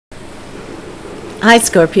Hi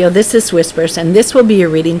Scorpio, this is Whispers, and this will be your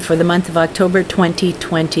reading for the month of October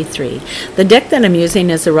 2023. The deck that I'm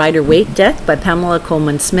using is the Rider-Waite deck by Pamela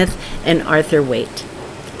Coleman Smith and Arthur Waite.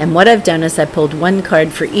 And what I've done is I pulled one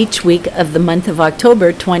card for each week of the month of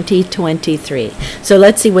October 2023. So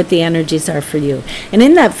let's see what the energies are for you. And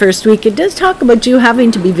in that first week, it does talk about you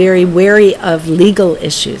having to be very wary of legal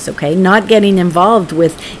issues, okay? Not getting involved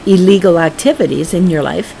with illegal activities in your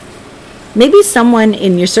life. Maybe someone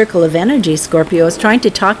in your circle of energy, Scorpio, is trying to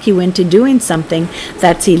talk you into doing something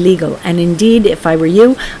that's illegal. And indeed, if I were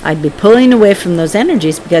you, I'd be pulling away from those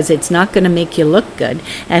energies because it's not going to make you look good.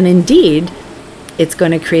 And indeed, it's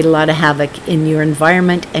going to create a lot of havoc in your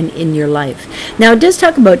environment and in your life. Now, it does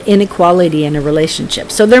talk about inequality in a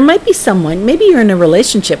relationship. So there might be someone, maybe you're in a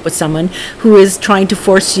relationship with someone who is trying to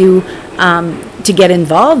force you to get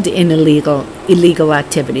involved in illegal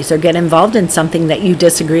activities or get involved in something that you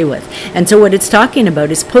disagree with. And so what it's talking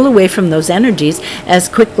about is pull away from those energies as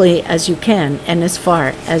quickly as you can and as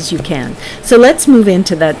far as you can. So let's move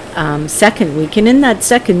into that second week. And in that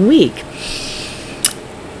second week,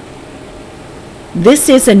 this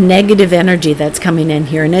is a negative energy that's coming in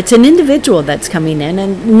here, and it's an individual that's coming in.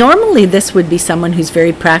 And normally this would be someone who's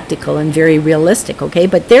very practical and very realistic, okay?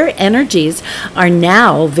 But their energies are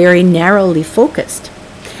now very narrowly focused.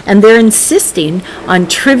 And they're insisting on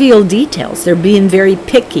trivial details. They're being very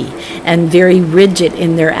picky and very rigid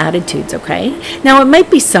in their attitudes, okay? Now, it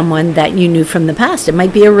might be someone that you knew from the past. It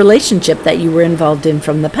might be a relationship that you were involved in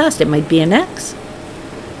from the past. It might be an ex.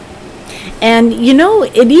 And, you know,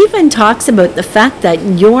 it even talks about the fact that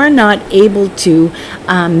you're not able to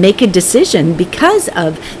make a decision because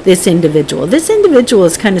of this individual. This individual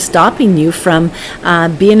is kind of stopping you from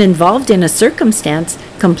being involved in a circumstance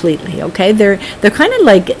completely, okay? They're kind of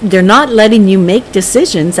like, they're not letting you make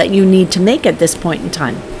decisions that you need to make at this point in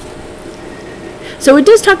time. So it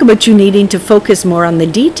does talk about you needing to focus more on the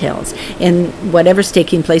details in whatever's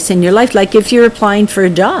taking place in your life. Like if you're applying for a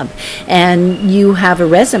job and you have a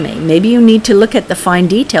resume, maybe you need to look at the fine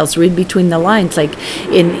details, read between the lines. Like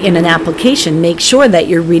in an application, make sure that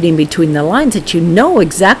you're reading between the lines, that you know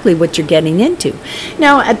exactly what you're getting into.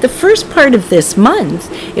 Now, at the first part of this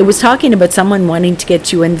month, it was talking about someone wanting to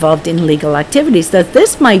get you involved in legal activities. That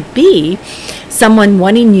this might be someone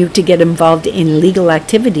wanting you to get involved in legal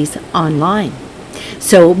activities online.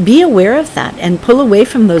 So be aware of that and pull away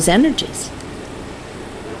from those energies.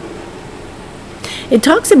 It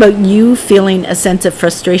talks about you feeling a sense of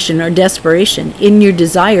frustration or desperation in your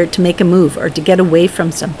desire to make a move or to get away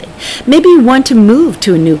from something. Maybe you want to move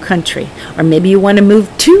to a new country, or maybe you want to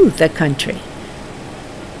move to the country.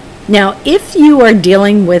 Now, if you are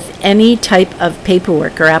dealing with any type of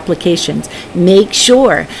paperwork or applications, make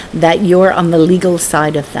sure that you're on the legal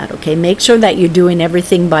side of that, okay? Make sure that you're doing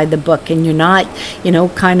everything by the book and you're not, you know,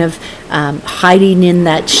 kind of hiding in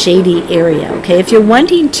that shady area, okay? If you're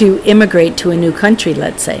wanting to immigrate to a new country,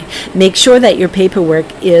 let's say, make sure that your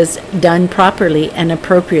paperwork is done properly and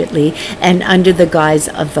appropriately and under the guise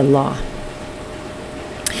of the law.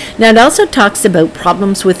 Now, it also talks about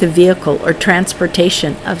problems with a vehicle or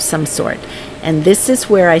transportation of some sort. And this is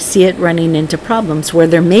where I see it running into problems, where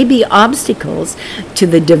there may be obstacles to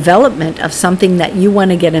the development of something that you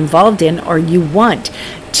want to get involved in or you want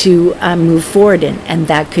to move forward in. And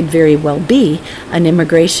that could very well be an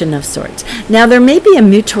immigration of sorts. Now, there may be a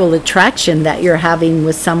mutual attraction that you're having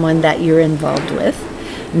with someone that you're involved with.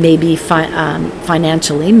 Maybe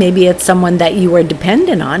financially, maybe it's someone that you are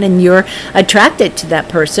dependent on and you're attracted to that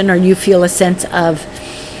person, or you feel a sense of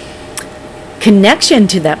connection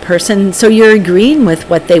to that person, so you're agreeing with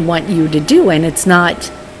what they want you to do, and it's not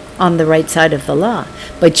on the right side of the law,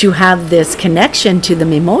 but you have this connection to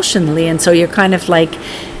them emotionally, and so you're kind of like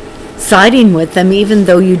siding with them even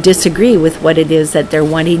though you disagree with what it is that they're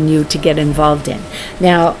wanting you to get involved in.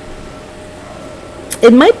 Now,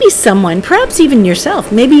 it might be someone, perhaps even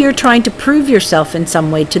yourself. Maybe you're trying to prove yourself in some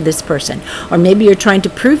way to this person. Or maybe you're trying to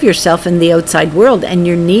prove yourself in the outside world and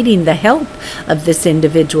you're needing the help of this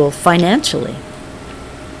individual financially.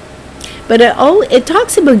 But it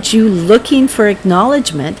talks about you looking for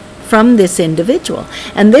acknowledgement from this individual.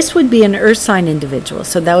 And this would be an earth sign individual.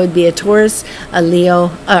 So that would be a Taurus, a Leo,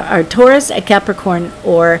 or Taurus, a Capricorn,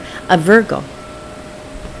 or a Virgo.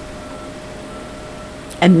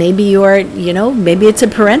 And maybe you're, you know, maybe it's a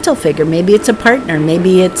parental figure, maybe it's a partner,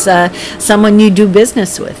 maybe it's someone you do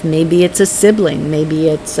business with, maybe it's a sibling, maybe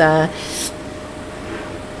it's the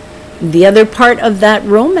other part of that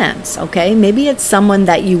romance, okay? Maybe it's someone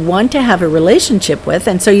that you want to have a relationship with,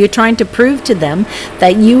 and so you're trying to prove to them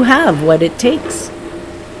that you have what it takes.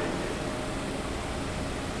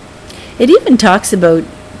 It even talks about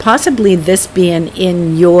possibly this being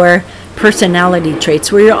in your personality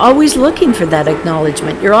traits where you're always looking for that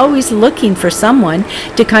acknowledgement. You're always looking for someone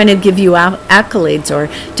to kind of give you accolades or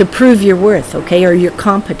to prove your worth, okay, or your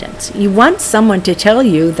competence. You want someone to tell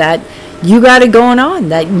you that you got it going on,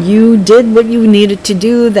 that you did what you needed to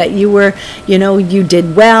do, that you were, you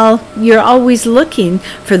did well. You're always looking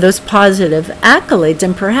for those positive accolades,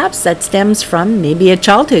 and perhaps that stems from maybe a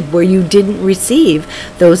childhood where you didn't receive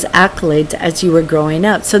those accolades as you were growing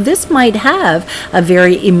up. So this might have a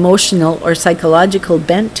very emotional or psychological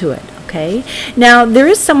bent to it. Okay. Now, there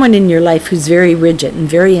is someone in your life who's very rigid and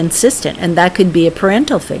very insistent, and that could be a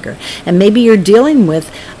parental figure. And maybe you're dealing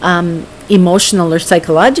with emotional or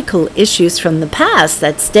psychological issues from the past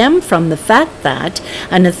that stem from the fact that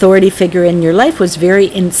an authority figure in your life was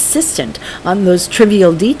very insistent on those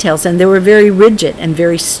trivial details, and they were very rigid and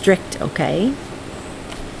very strict. Okay.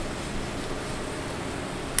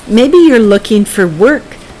 Maybe you're looking for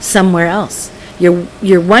work somewhere else.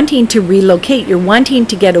 You're wanting to relocate. You're wanting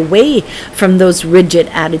to get away from those rigid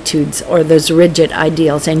attitudes or those rigid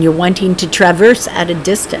ideals, and you're wanting to traverse at a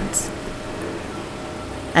distance.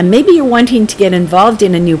 And maybe you're wanting to get involved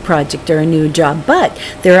in a new project or a new job, but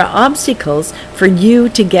there are obstacles for you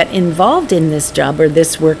to get involved in this job or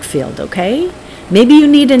this work field, okay? Maybe you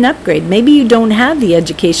need an upgrade. Maybe you don't have the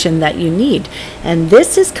education that you need. And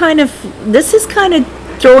this is kind of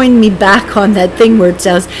throwing me back on that thing where it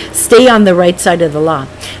says stay on the right side of the law.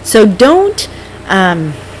 So don't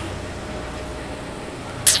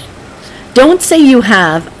say you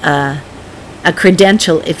have a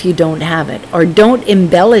credential if you don't have it, or don't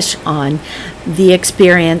embellish on the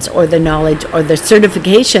experience or the knowledge or the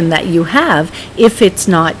certification that you have if it's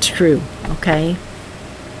not true. Okay?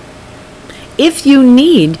 If you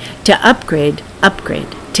need to upgrade,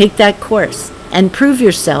 take that course and prove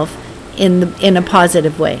yourself in a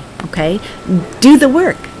positive way. Okay, do the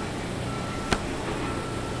work.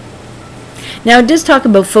 Now, it does talk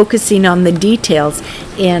about focusing on the details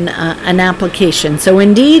in an application. So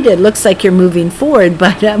indeed, it looks like you're moving forward,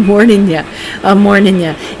 but I'm warning you.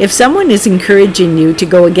 If someone is encouraging you to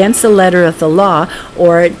go against the letter of the law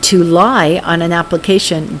or to lie on an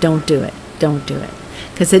application, don't do it. Don't do it,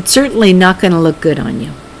 because it's certainly not going to look good on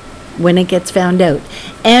you when it gets found out.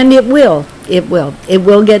 And it will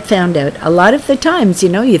get found out. A lot of the times,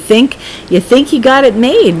 you think you got it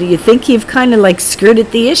made. You think you've kind of like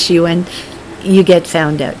skirted the issue, and you get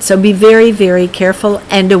found out. So be very, very careful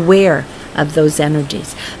and aware of those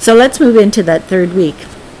energies. So let's move into that third week.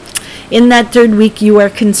 In that third week, you are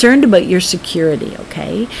concerned about your security,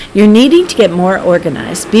 okay? You're needing to get more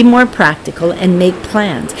organized, be more practical, and make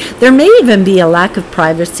plans. There may even be a lack of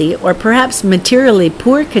privacy or perhaps materially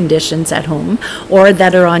poor conditions at home or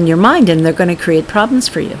that are on your mind, and they're going to create problems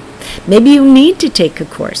for you. Maybe you need to take a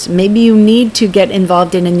course. Maybe you need to get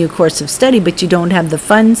involved in a new course of study, but you don't have the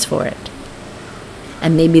funds for it.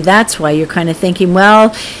 And maybe that's why you're kind of thinking,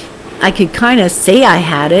 well, I could kind of say I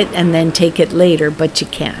had it and then take it later, but you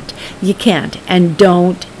can't. You can't, and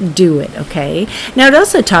don't do it, okay? Now, it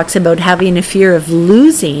also talks about having a fear of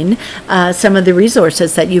losing some of the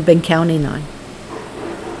resources that you've been counting on.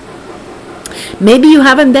 Maybe you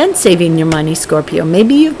haven't been saving your money, Scorpio.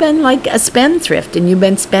 Maybe you've been like a spendthrift and you've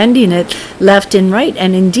been spending it left and right.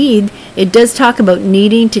 And indeed, it does talk about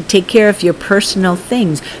needing to take care of your personal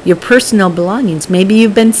things, your personal belongings. Maybe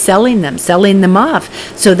you've been selling them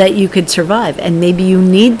off so that you could survive. And maybe you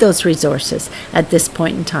need those resources at this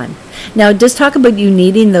point in time. Now, it does talk about you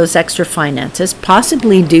needing those extra finances,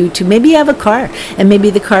 possibly due to maybe you have a car and maybe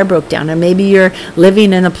the car broke down, or maybe you're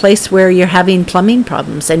living in a place where you're having plumbing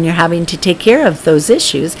problems and you're having to take care of those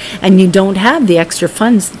issues and you don't have the extra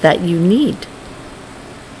funds that you need.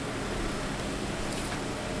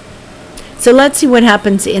 So let's see what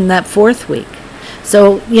happens in that fourth week.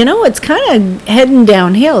 So, it's kind of heading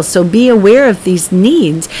downhill, so be aware of these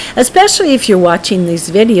needs, especially if you're watching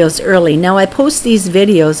these videos early. Now, I post these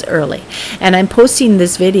videos early, and I'm posting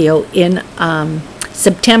this video in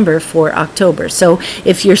September for October. So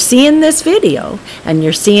if you're seeing this video and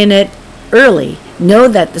you're seeing it early, know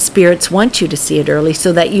that the spirits want you to see it early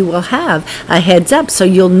so that you will have a heads up, so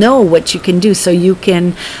you'll know what you can do, so you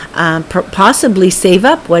can possibly save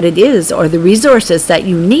up what it is or the resources that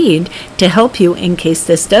you need to help you in case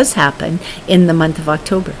this does happen in the month of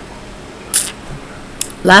October.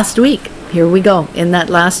 Last week, here we go, in that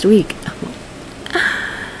last week.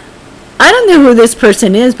 I don't know who this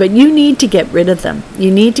person is, but you need to get rid of them.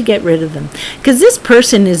 You need to get rid of them, because this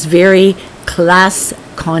person is very class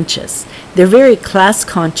conscious. They're very class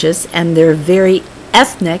conscious, and they're very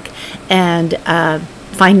ethnic and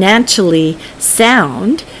financially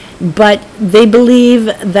sound, but they believe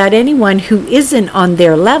that anyone who isn't on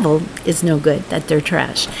their level is no good, that they're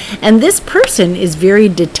trash. And this person is very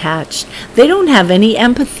detached. They don't have any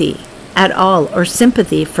empathy at all or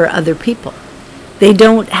sympathy for other people. They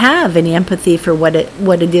don't have any empathy for what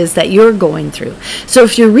it is that you're going through. So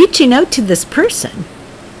if you're reaching out to this person,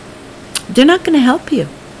 they're not going to help you.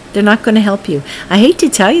 They're not going to help you. I hate to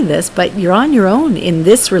tell you this, but you're on your own in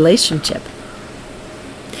this relationship.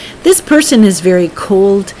 This person is very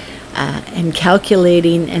cold and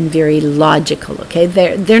calculating and very logical. Okay,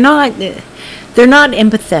 they're not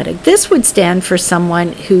empathetic. This would stand for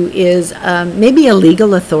someone who is maybe a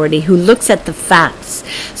legal authority who looks at the facts.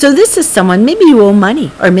 So this is someone, maybe you owe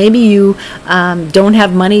money, or maybe you don't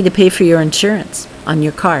have money to pay for your insurance on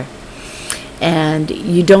your car, and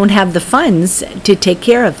you don't have the funds to take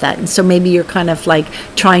care of that. And so maybe you're kind of like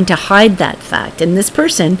trying to hide that fact. And this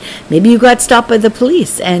person, maybe you got stopped by the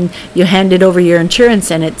police and you handed over your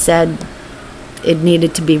insurance and it said it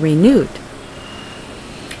needed to be renewed.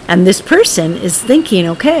 And this person is thinking,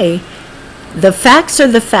 okay, the facts are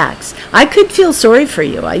the facts. I could feel sorry for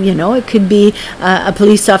you. It could be a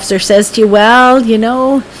police officer says to you,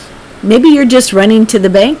 well, maybe you're just running to the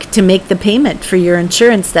bank to make the payment for your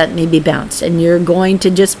insurance that may be bounced, and you're going to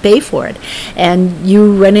just pay for it. And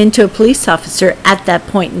you run into a police officer at that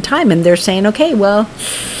point in time, and they're saying, okay, well,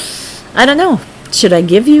 I don't know. Should I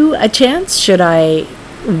give you a chance? Should I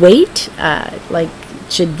wait?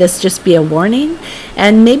 Should this just be a warning?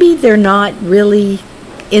 And maybe they're not really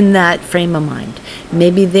in that frame of mind.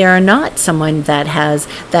 Maybe they are not someone that has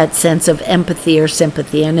that sense of empathy or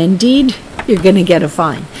sympathy, and indeed, you're going to get a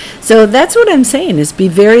fine. So that's what I'm saying, is be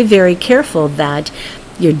very, very careful that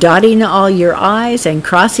you're dotting all your I's and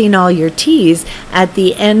crossing all your T's at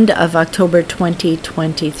the end of October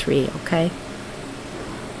 2023, okay?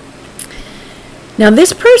 Now,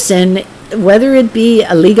 this person, whether it be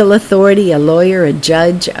a legal authority, a lawyer, a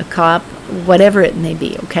judge, a cop, whatever it may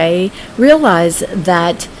be, okay, realize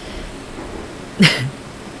that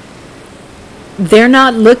they're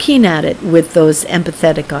not looking at it with those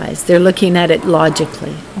empathetic eyes. They're looking at it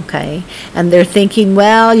logically, okay? And they're thinking,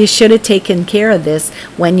 well, you should have taken care of this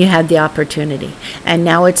when you had the opportunity. And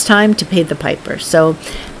now it's time to pay the piper. So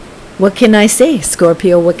what can I say,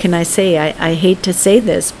 Scorpio? What can I say? I hate to say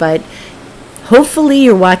this, but hopefully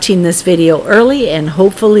you're watching this video early, and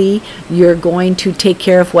hopefully you're going to take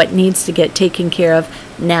care of what needs to get taken care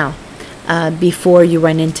of now. Before you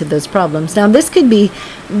run into those problems. Now, this could be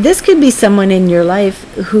someone in your life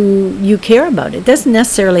who you care about. It doesn't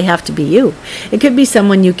necessarily have to be you. It could be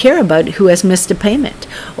someone you care about who has missed a payment,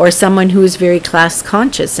 or someone who is very class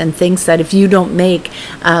conscious and thinks that if you don't make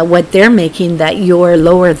what they're making, that you're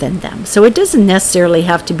lower than them. So it doesn't necessarily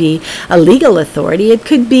have to be a legal authority. It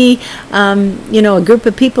could be, a group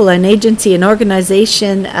of people, an agency, an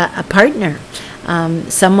organization, a partner,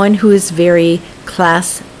 someone who is very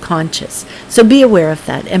class conscious. So be aware of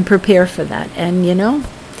that and prepare for that. And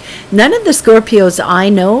none of the Scorpios I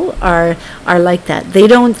know are like that. They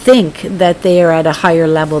don't think that they are at a higher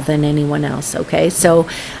level than anyone else, okay? So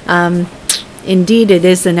indeed, it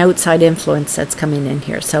is an outside influence that's coming in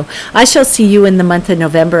here. So I shall see you in the month of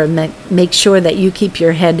November, and make sure that you keep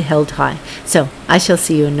your head held high. So I shall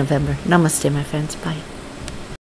see you in November. Namaste, my friends. Bye.